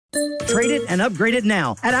Trade it and upgrade it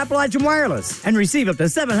now at Appalachian Wireless and receive up to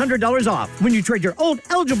 $700 off when you trade your old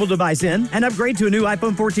eligible device in and upgrade to a new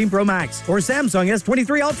iPhone 14 Pro Max or Samsung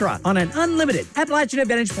S23 Ultra on an unlimited Appalachian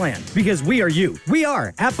Advantage plan. Because we are you. We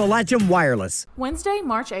are Appalachian Wireless. Wednesday,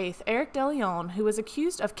 March 8th, Eric DeLeon, who was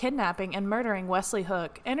accused of kidnapping and murdering Wesley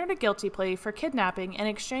Hook, entered a guilty plea for kidnapping in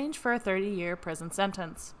exchange for a 30-year prison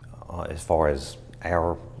sentence. As far as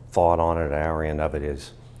our thought on it, our end of it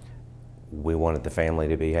is, we wanted the family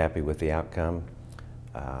to be happy with the outcome.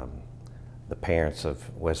 The parents of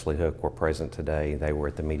Wesley Hook were present today. They were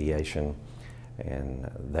at the mediation, and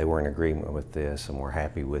they were in agreement with this, and we're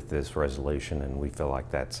happy with this resolution, and we feel like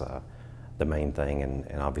that's the main thing,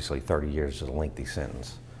 and obviously 30 years is a lengthy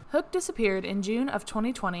sentence. Hook disappeared in June of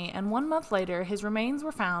 2020, and 1 month later, his remains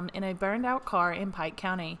were found in a burned-out car in Pike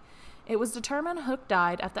County. It was determined Hook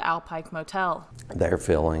died at the Owl Pike Motel. Their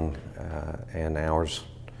feeling and ours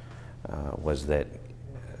was that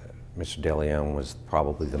Mr. DeLeon was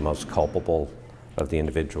probably the most culpable of the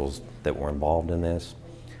individuals that were involved in this.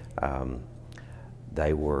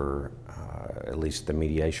 They were, at least the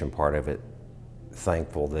mediation part of it,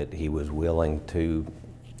 thankful that he was willing to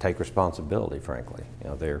take responsibility, frankly. You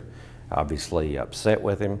know, they're obviously upset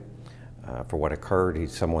with him for what occurred.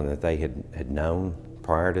 He's someone that they had known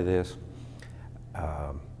prior to this.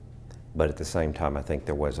 But at the same time, I think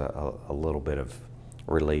there was a little bit of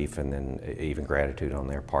relief and then even gratitude on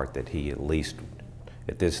their part that he at least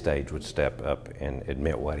at this stage would step up and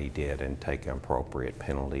admit what he did and take an appropriate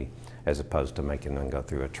penalty as opposed to making them go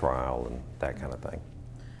through a trial and that kind of thing.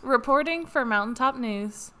 Reporting for Mountaintop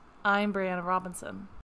News, I'm Brianna Robinson.